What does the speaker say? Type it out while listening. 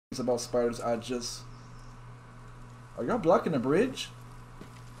about spiders. Are y'all blocking the bridge?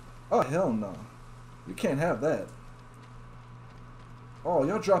 Oh hell no. You can't have that. Oh,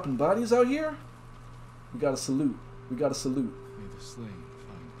 y'all dropping bodies out here? We gotta salute. We gotta salute. May the slain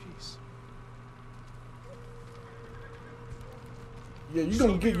find peace. Yeah, you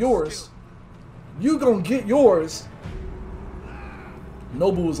gonna get yours. You gonna get yours.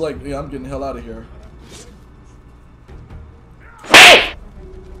 Nobu was like, yeah, I'm getting the hell out of here.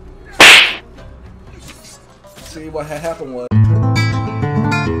 See, what had happened was...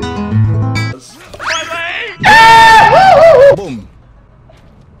 Boom.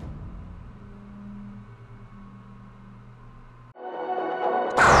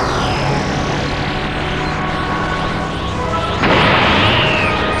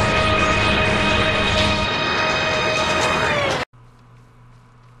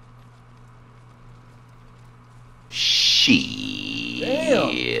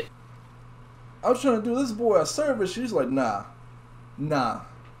 Damn. I was trying to do this boy a service. She's like, nah,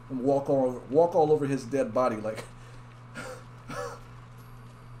 and walk all over his dead body. Like,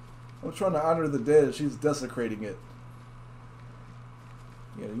 I'm trying to honor the dead. She's desecrating it.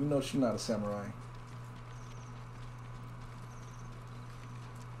 Yeah, you know she's not a samurai.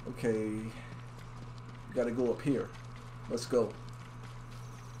 Okay, we gotta go up here. Let's go.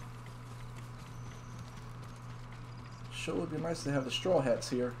 Sure would be nice to have the straw hats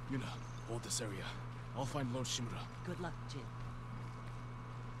here. Yuna, hold this area. I'll find Lord Shimura. Good luck, Jin.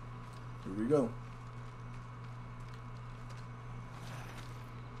 Here we go.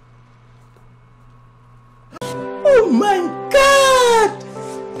 Oh my god!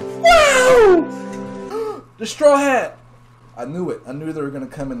 Wow! The straw hat! I knew it. I knew they were gonna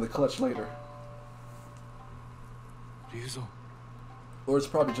come in the clutch later. Ryuzo. Or it's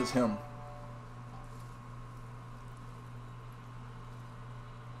probably just him.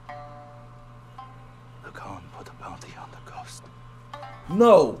 The Khan put a bounty on the ghost.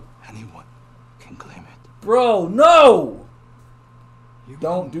 No! Anyone can claim it. Bro, no! You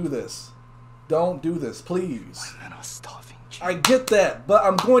Don't do this. Don't do this, please. My men are starving. I get that, but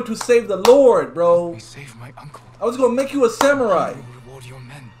I'm going to save the Lord, bro. We save my uncle. I was gonna make you a samurai. He will reward your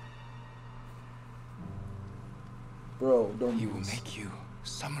men. Bro, don't He do will this. make you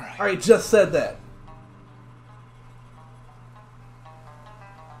samurai. I just said that.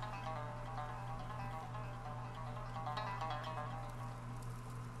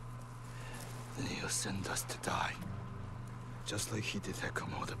 Then he'll send us to die. Just like he did at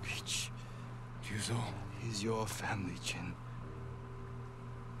Komoda Beach. Ryuzo. He's your family, Jin.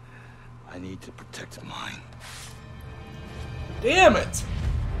 I need to protect mine. Damn it!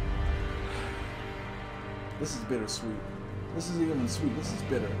 This is bittersweet. This isn't even sweet. This is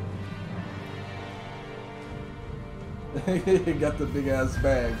bitter. He got the big ass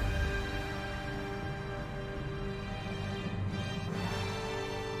bag.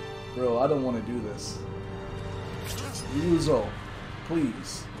 Bro, I don't want to do this. Ryuzo,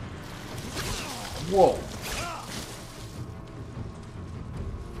 please. Whoa.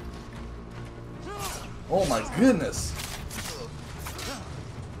 Oh my goodness.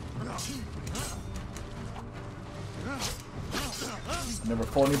 Never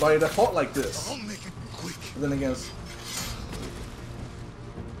fought anybody that fought like this. I'll make it quick. And then again,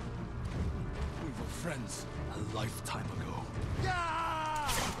 We were friends a lifetime ago.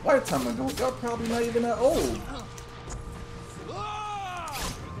 lifetime ago, y'all probably not even that old.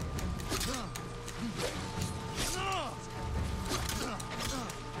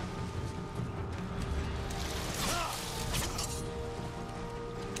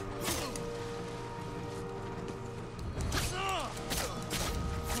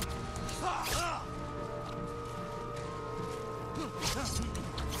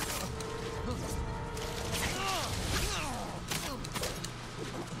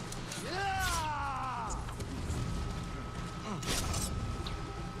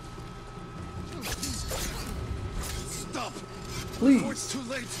 Stop! Please. Before it's too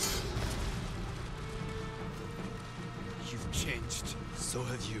late. You've changed. So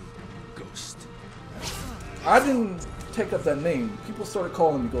have you, Ghost. I didn't take up that name. People started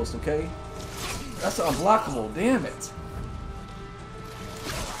calling me Ghost, okay? That's unblockable, damn it.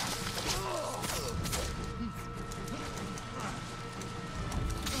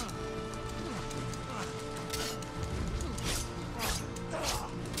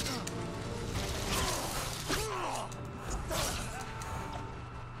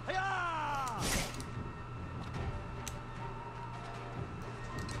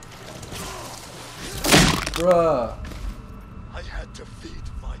 Bruh. I had to feed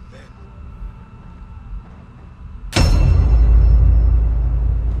my men.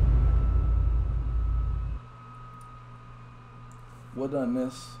 What did I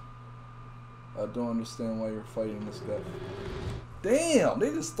miss? I don't understand why you're fighting this guy. Damn,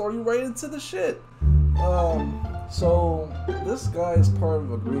 they just throw you right into the shit. So this guy is part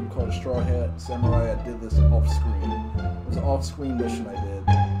of a group called the Straw Hat Samurai. I did this off screen. It was an off screen mission I did.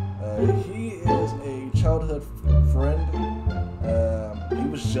 He is a childhood friend. He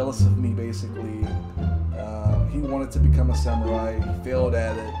was jealous of me basically. He wanted to become a samurai. He failed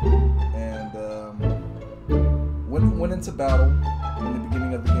at it, and went into battle in the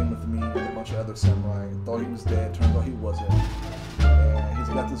beginning of the game with me and a bunch of other samurai. Thought he was dead. Turns out he wasn't. And he's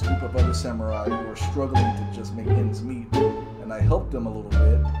got this group of other samurai who are struggling to just make ends meet. And I helped them a little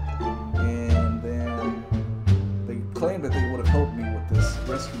bit. And then they claimed that they would have helped me with this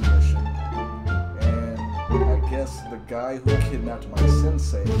rescue mission. And I guess the guy who kidnapped my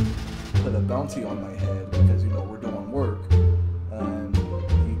sensei put a bounty on my head because, you know, we're doing work. And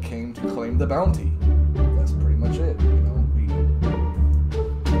he came to claim the bounty. That's pretty much it. You know,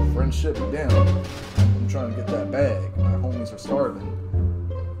 friendship down. I'm trying to get that bag. My homies are starving.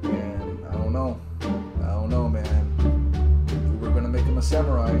 And I don't know. Man. We were gonna make him a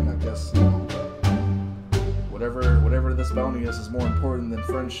samurai, and I guess, you know, whatever this bounty is more important than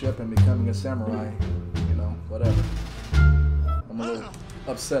friendship and becoming a samurai. You know, whatever. I'm a little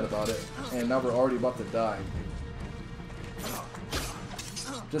upset about it. And now we're already about to die.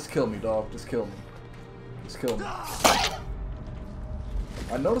 Just kill me, dog. Just kill me. Just kill me.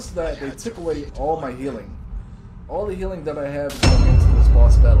 I noticed that they took away all my healing. All the healing that I have going into this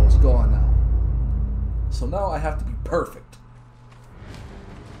boss battle is gone now. So now I have to be perfect.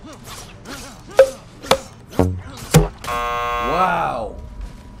 Wow.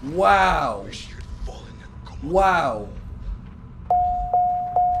 Wow. Wow.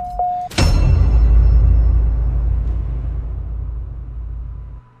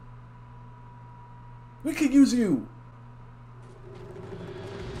 We could use you.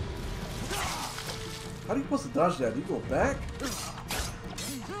 How are you supposed to dodge that? Do you go back?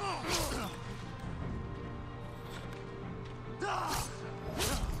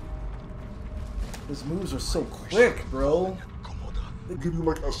 His moves are so quick, bro. They give you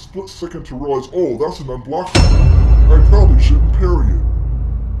like a split second to realize, oh, that's an unblockable. I probably shouldn't parry it.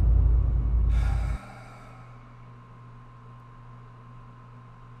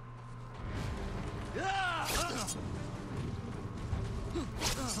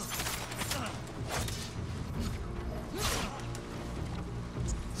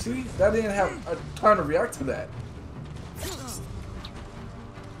 See, that didn't have a time to react to that.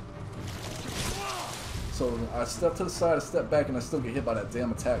 So I step to the side, I step back, and I still get hit by that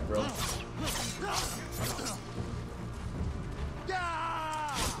damn attack, bro. I'm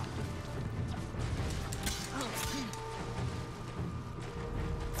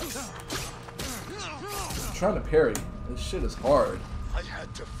trying to parry. This shit is hard. I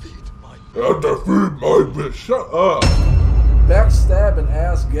had to feed my bitch. Shut up. Backstab and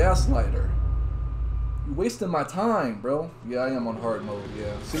ass gaslighter. You wasting my time, bro. Yeah, I am on hard mode,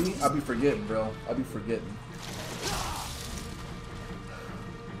 yeah. See? I be forgetting, bro. I be forgetting.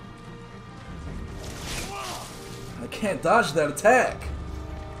 I can't dodge that attack.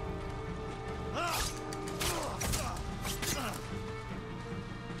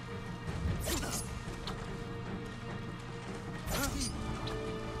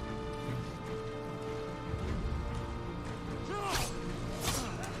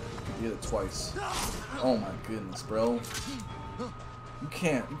 Did it twice. Oh my goodness, bro. You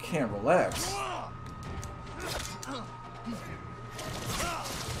can't relax. I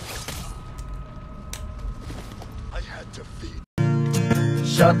had to feed.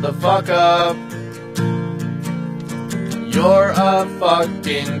 Shut the fuck up. You're a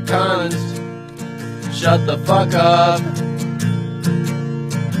fucking cunt. Shut the fuck up.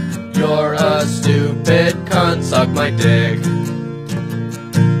 You're a stupid cunt. Suck my dick.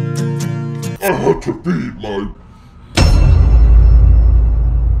 I had to feed my...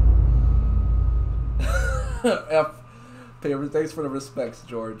 F. Thanks for the respects,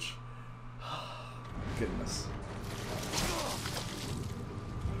 George. Goodness.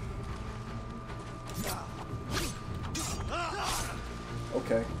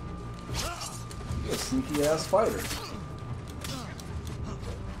 Okay. You're a sneaky ass fighter.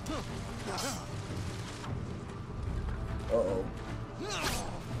 Uh-oh.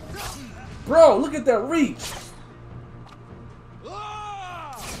 Bro, look at that reach!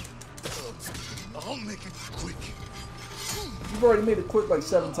 I'll make it quick. You've already made it quick like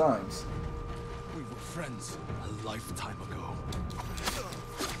 7 times. We were friends a lifetime ago.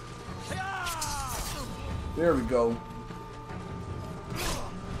 There we go.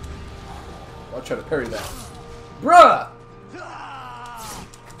 I'll try to parry that. Bruh!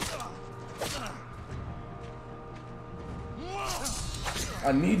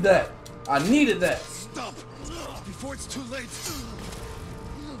 I need that. I needed that. Stop! Before it's too late.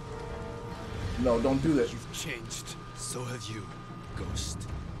 No, don't do that. You've changed. So have you, Ghost.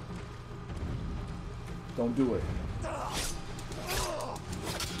 Don't do it.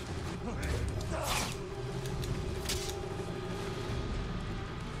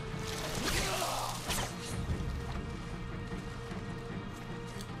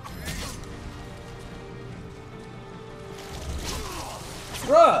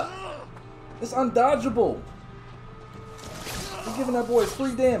 Bruh! It's undodgeable. You're giving that boy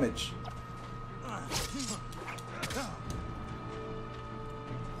free damage.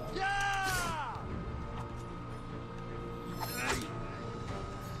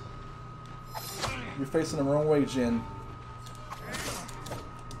 You're facing the wrong way, Jin.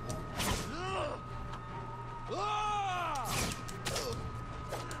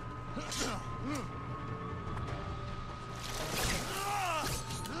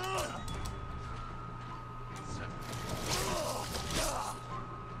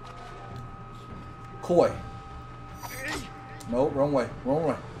 Koi. No, wrong way. Wrong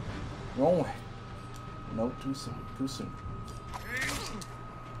way. Wrong way. No, too soon. Too soon.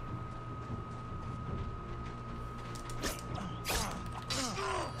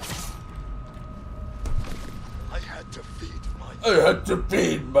 I had to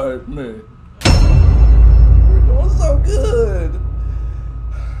feed my man. We're doing so good.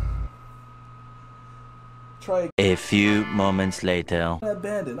 Try A few moments later.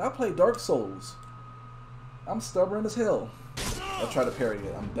 abandoned. I play Dark Souls. I'm stubborn as hell. I try to parry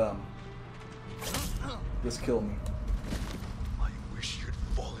it. I'm dumb. Just kill me. I wish you'd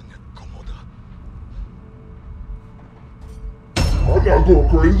fallen at Komoda. I'm not going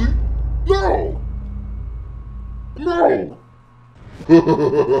crazy. No. No. I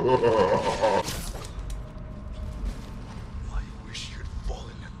wish you'd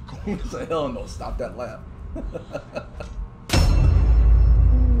fallen at He Komoda. said, hell no, stop that laugh.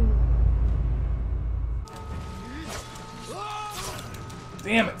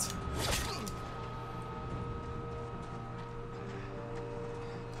 Damn it.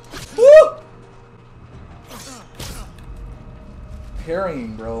 Woo!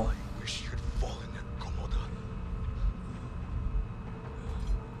 Parrying, bro. I wish you'd fallen at Komoda.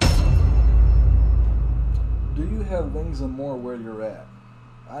 Do you have Wings and More where you're at?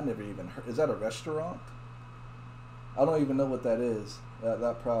 I never even heard. Is that a restaurant? I don't even know what that is.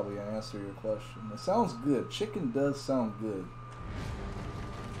 That probably answer your question. It sounds good. Chicken does sound good.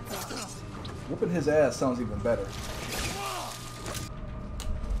 Whooping his ass sounds even better.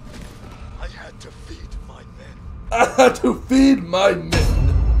 I had to feed my men. I had to feed my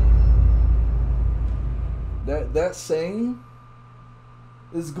men. That saying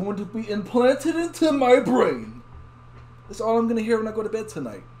is going to be implanted into my brain. That's all I'm gonna hear when I go to bed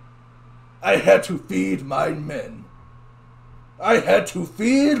tonight. I had to feed my men. I had to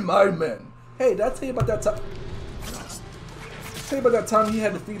feed my men. Hey, did I tell you about that time? Tell you about that time he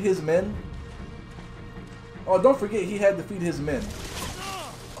had to feed his men? Oh, don't forget he had to feed his men.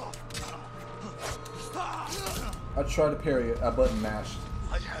 I tried to parry it. I button mashed.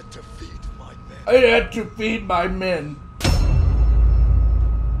 I had to feed my men. I had to feed my men.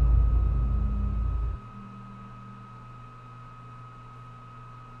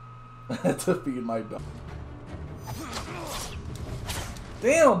 I had to feed my dog.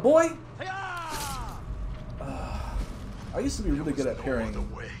 Damn, boy! I used to be really good at parrying.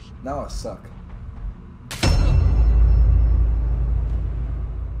 Now I suck.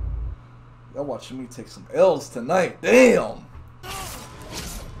 Y'all watching me take some L's tonight. Damn!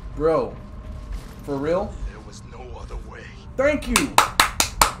 Bro. For real? There was no other way. Thank you!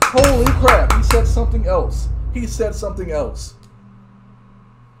 Holy crap, he said something else. He said something else.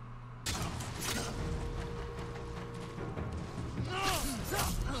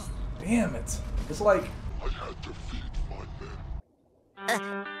 Damn it. It's like... I had to feed my men.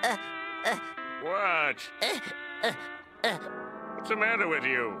 What? What's the matter with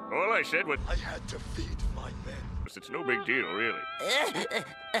you? All I said was I had to feed my men. it's no big deal, really.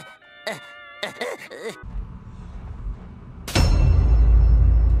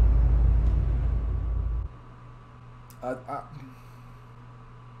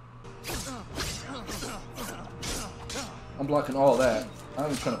 I'm blocking all that. I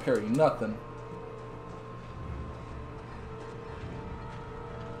ain't trying to parry nothing.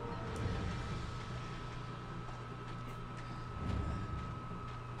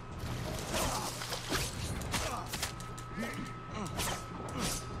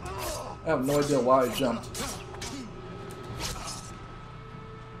 I have no idea why I jumped.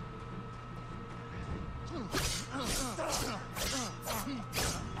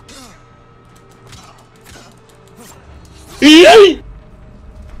 I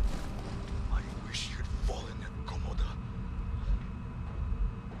wish you'd fallen at Komoda.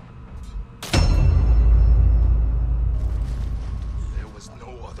 There was no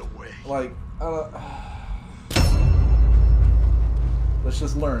other way. Like, let's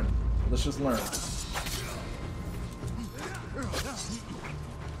just learn. Let's just learn.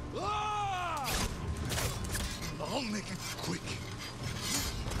 I'll make it quick.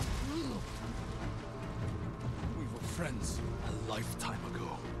 We were friends a lifetime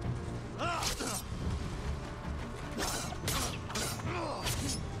ago.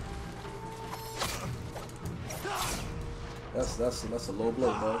 That's a low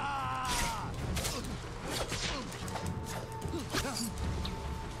blow, bro.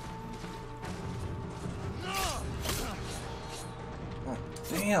 Oh,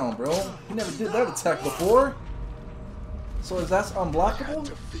 damn, bro. He never did that attack before. So is that unblockable?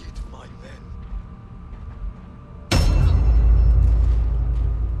 Defeat my men.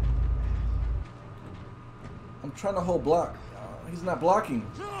 I'm trying to hold block. He's not blocking.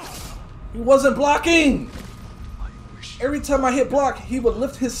 He wasn't blocking! Every time I hit block, he would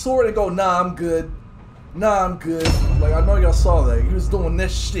lift his sword and go, nah, I'm good. Nah, I'm good. Like, I know y'all saw that. He was doing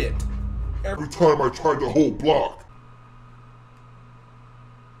this shit. Every time I tried to hold block.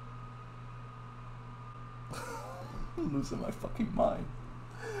 I'm losing my fucking mind.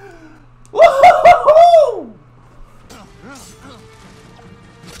 Woohoo!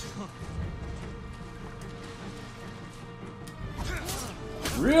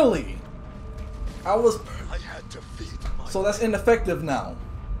 Really? I had to feed my so that's ineffective now.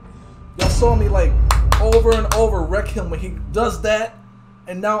 Y'all saw me like over and over wreck him when he does that,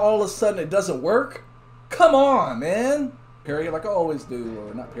 and now all of a sudden it doesn't work? Come on, man. Parry it like I always do,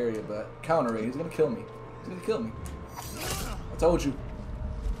 or not parry it, but counter it. He's gonna kill me. He's gonna kill me. I told you.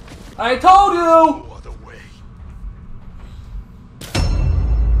 I told you! No other way.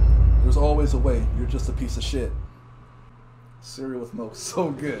 There's always a way. You're just a piece of shit. Cereal with milk,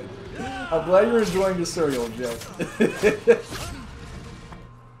 so good. I'm glad you're enjoying your cereal, Jack.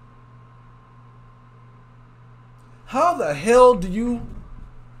 How the hell do you...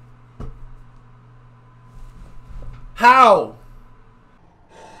 How?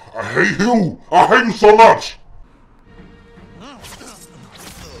 I hate you! I hate you so much!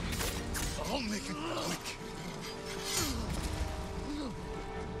 I'll make it quick. We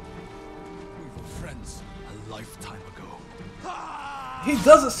were friends a lifetime ago. He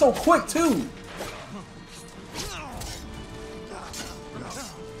does it so quick, too.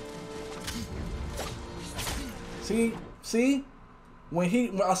 See?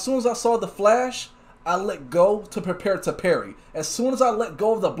 As soon as I saw the flash, I let go to prepare to parry. As soon as I let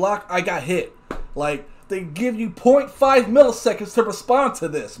go of the block, I got hit. Like, they give you 0.5 milliseconds to respond to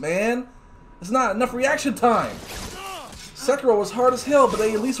this, man. It's not enough reaction time. Sekiro was hard as hell, but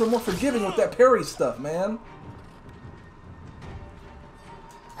they at least were more forgiving with that parry stuff, man.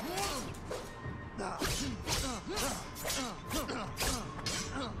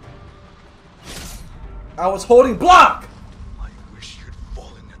 I was holding block! I wish you'd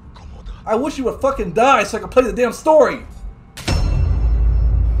fallen at Komoda. I wish you would fucking die so I could play the damn story!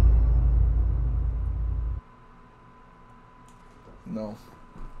 No.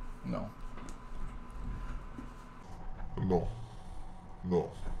 No. No.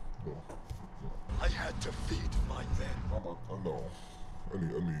 No. No. I had to feed my men. No. I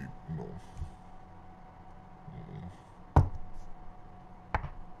need, no.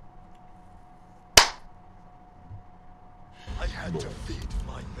 I had to feed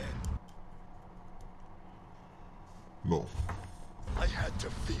my men. No. I had to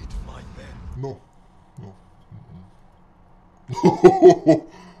feed my men. No. No.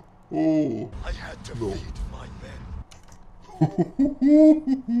 Oh. I had to No. feed my men.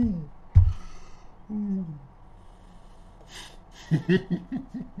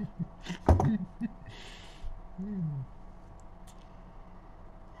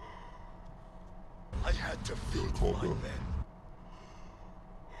 I had to feed Calm my down. men.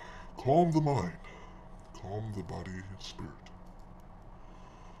 Calm the mind. Calm the body and spirit.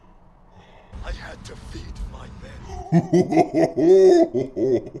 I had to feed my men.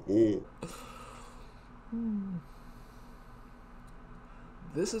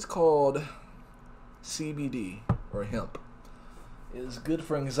 This is called CBD, or hemp. It is good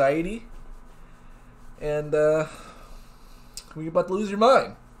for anxiety, and when you're about to lose your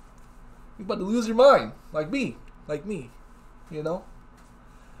mind. You're about to lose your mind, like me, you know?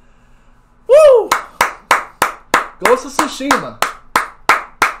 Woo! Ghost of Tsushima.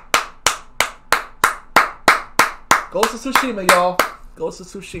 Ghost of Tsushima, y'all. Ghost of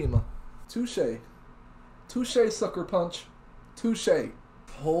Tsushima. Touche. Touche, sucker punch. Touche.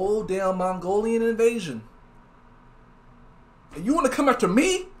 Whole damn Mongolian invasion. And you want to come after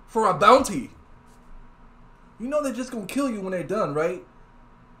me for a bounty? You know they're just gonna kill you when they're done, right?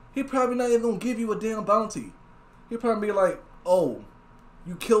 He probably not even gonna give you a damn bounty. He'll probably be like, "Oh,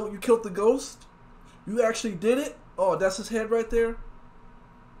 you killed the ghost? You actually did it? Oh, that's his head right there?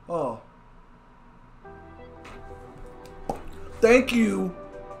 Oh. Thank you."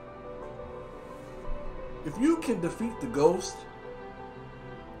 If you can defeat the ghost,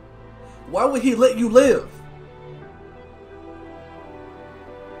 why would he let you live?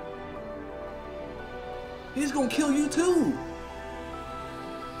 He's gonna kill you too.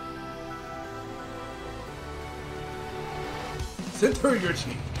 Center your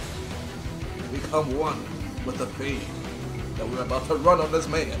chi. Become one with the pain that we're about to run on this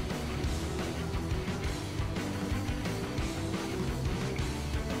man.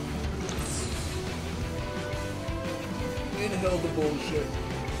 Inhale the bullshit.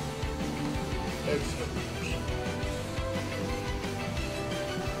 Exhale the bullshit.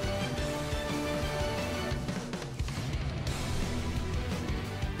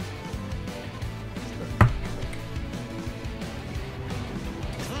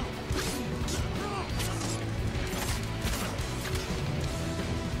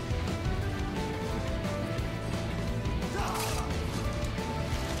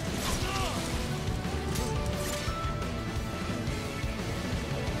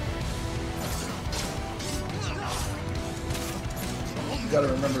 You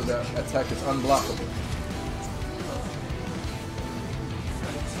gotta remember that attack is unblockable.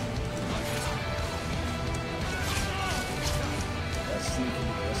 That's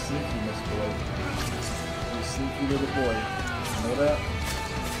sneaky, Miss Boy. You sneaky little boy. You know that?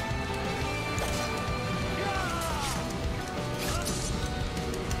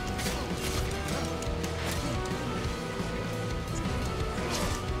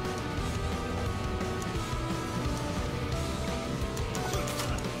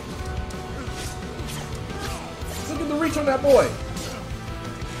 Look at the reach on that boy.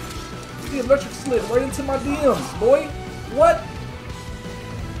 The electric slid right into my DMs, boy. What?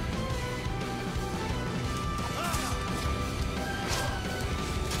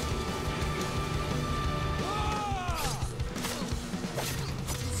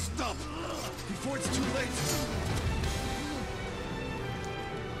 Stop! Before it's too late!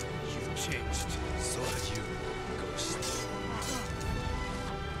 You've changed. So have you, Ghost.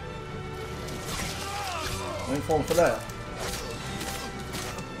 I ain't falling for that.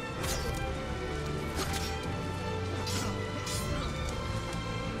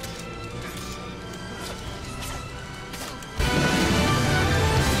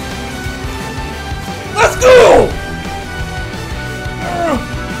 Let's go!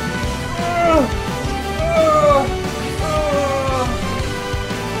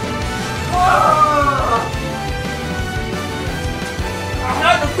 I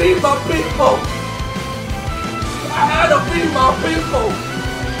had to feed my people! I had to feed my people!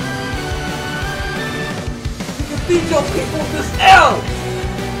 You can feed your people this L!